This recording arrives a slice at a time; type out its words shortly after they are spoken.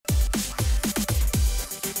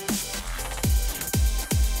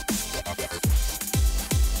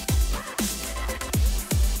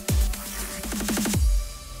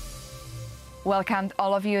Welcome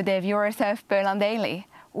all of you, the viewers of Poland Daily.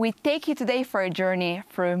 We take you today for a journey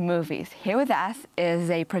through movies. Here with us is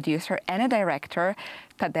a producer and a director,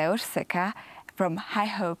 Czacka, from High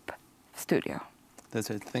Hope Studio. That's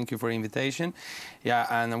it. Thank you for the invitation. Yeah,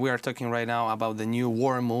 and we are talking right now about the new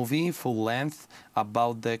war movie, full length,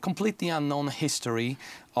 about the completely unknown history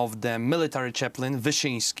of the military chaplain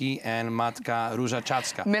Wyszyński and Matka Róża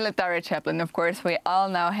Czacka. Military chaplain, of course, we all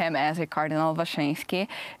know him as a Cardinal Wyszyński,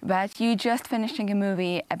 but you just finishing a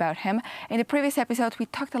movie about him. In the previous episode, we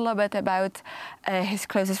talked a little bit about his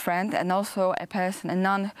closest friend and also a person, a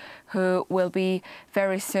nun, who will be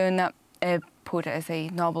very soon put as a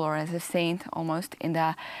noble or as a saint almost in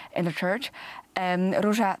the church.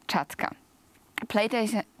 Róża Czacka.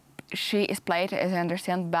 She is played, as I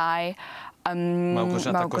understand, by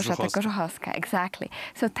Małgorzata Kożuchowska. Exactly.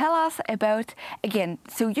 So tell us about, again,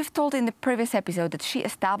 so you've told in the previous episode that she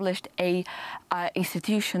established a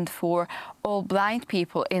institution for all blind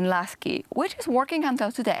people in Laski, which is working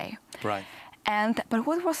until today. Right. But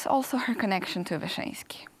what was also her connection to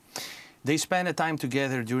Wyszyński? They spent a time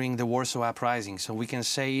together during the Warsaw Uprising, so we can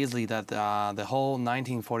say easily that the whole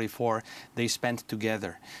 1944 they spent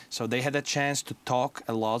together. So they had a chance to talk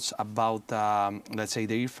a lot about, let's say,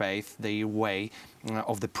 their faith, their way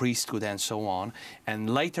of the priesthood and so on. And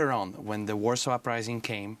later on, when the Warsaw Uprising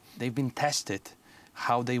came, they've been tested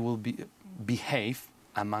how they will behave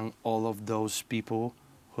among all of those people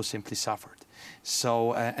who simply suffered.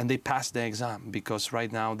 So, and they passed the exam, because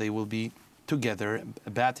right now they will be together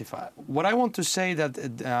beatified. What I want to say that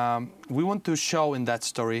we want to show in that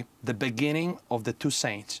story the beginning of the two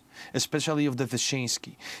saints, especially of the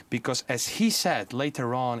Wyszyński, because as he said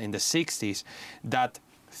later on in the 60s, that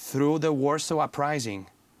through the Warsaw Uprising,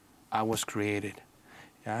 I was created.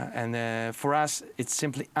 Yeah? And for us, it's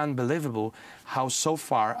simply unbelievable how so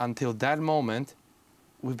far until that moment,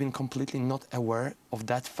 we've been completely not aware of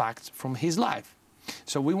that fact from his life.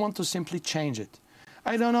 So we want to simply change it.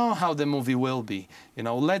 I don't know how the movie will be. You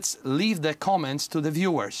know, let's leave the comments to the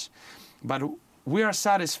viewers. But we are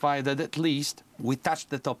satisfied that at least we touched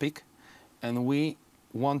the topic and we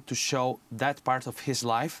want to show that part of his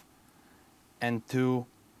life and to,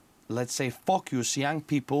 let's say, focus young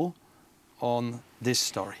people on this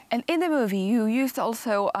story. And in the movie, you used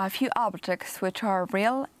also a few objects which are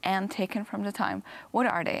real and taken from the time. What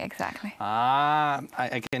are they exactly?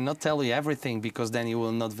 I cannot tell you everything, because then you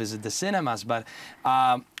will not visit the cinemas, but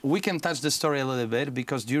we can touch the story a little bit,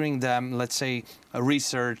 because during the, let's say,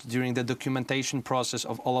 research, during the documentation process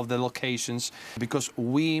of all of the locations, because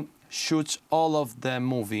we shoot all of the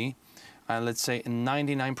movie, let's say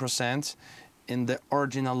 99%, in the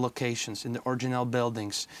original locations, in the original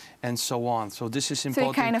buildings, and so on. So this is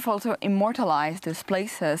important. So you kind of also immortalize these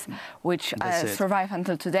places which survive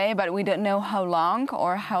until today, but we don't know how long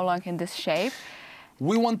or how long in this shape.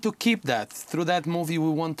 We want to keep that. Through that movie,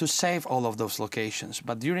 we want to save all of those locations.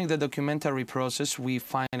 But during the documentary process, we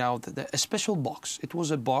find out that a special box. It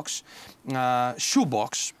was a box,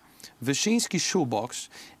 shoebox, Wyszyński shoebox,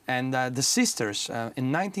 and the sisters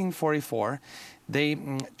in 1944, they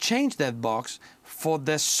changed that box for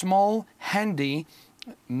the small, handy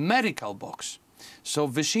medical box. So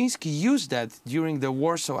Wyszyński used that during the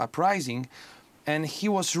Warsaw Uprising, and he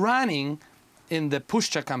was running in the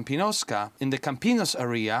Puszcza Kampinoska, in the Kampinos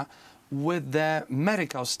area, with the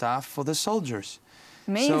medical staff for the soldiers.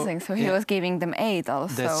 Amazing, so he was giving them aid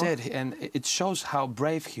also. That's it, and it shows how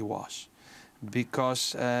brave he was,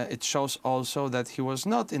 because it shows also that he was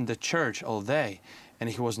not in the church all day, and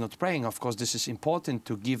he was not praying. Of course, this is important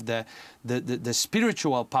to give the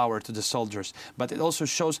spiritual power to the soldiers, but it also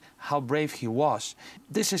shows how brave he was.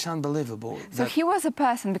 This is unbelievable. So he was a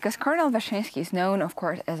person, because Cardinal Wyszyński is known, of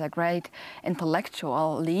course, as a great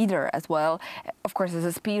intellectual leader as well, of course, as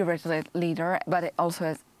a spiritual leader, but also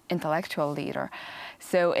as intellectual leader.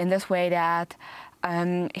 So in this way that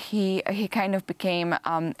he kind of became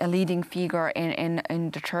a leading figure in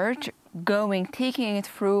the church, taking it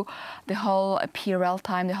through the whole PRL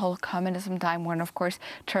time, the whole communism time, when of course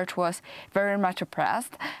church was very much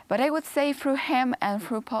oppressed. But I would say through him and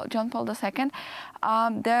through John Paul II,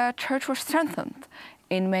 the church was strengthened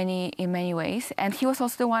in many ways, and he was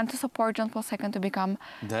also the one to support John Paul II to become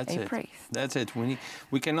a priest. That's it.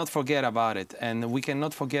 We cannot forget about it, and we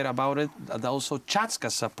cannot forget about it that also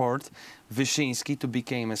Czacka support Wyszyński to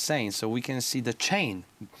become a saint. So we can see the chain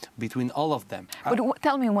between all of them. But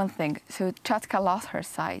tell me one thing. So Czacka lost her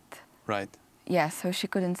sight. Right. Yeah. So she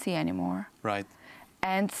couldn't see anymore. Right.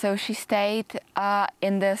 And so she stayed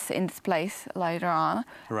in this place later on,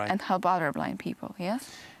 and helped other blind people.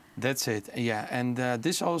 Yes. That's it, yeah. And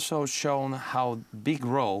this also shown how big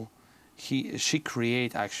role she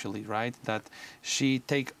create actually, right? That she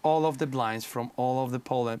take all of the blinds from all of the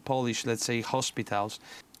Polish, let's say, hospitals.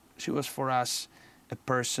 She was for us a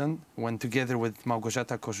person. When together with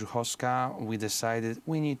Małgorzata Kożuchowska, we decided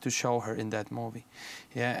we need to show her in that movie.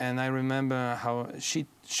 Yeah, and I remember how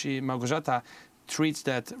Małgorzata treats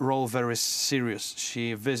that role very serious.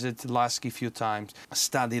 She visited Laski a few times,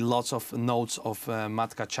 studied lots of notes of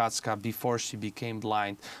Matka Czacka before she became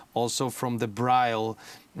blind, also from the Braille,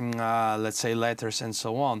 let's say, letters and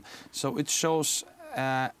so on. So it shows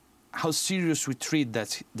how serious we treat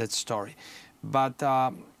that story. But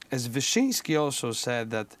as Wyszyński also said,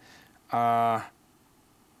 that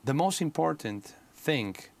the most important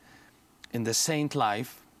thing in the saint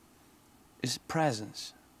life is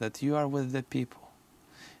presence, that you are with the people.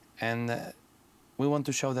 And we want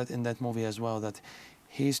to show that in that movie as well, that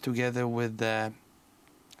he's together with the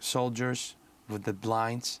soldiers, with the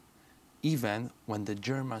blinds, even when the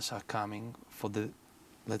Germans are coming for the,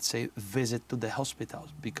 let's say, visit to the hospitals,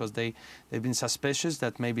 because they've been suspicious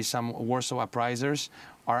that maybe some Warsaw uprisers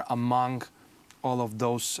are among all of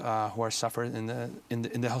those who are suffering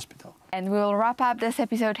in the hospital. And we will wrap up this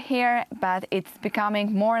episode here, but it's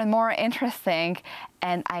becoming more and more interesting,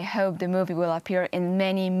 and I hope the movie will appear in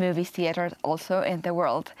many movie theaters also in the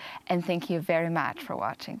world. And thank you very much for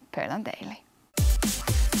watching Poland Daily.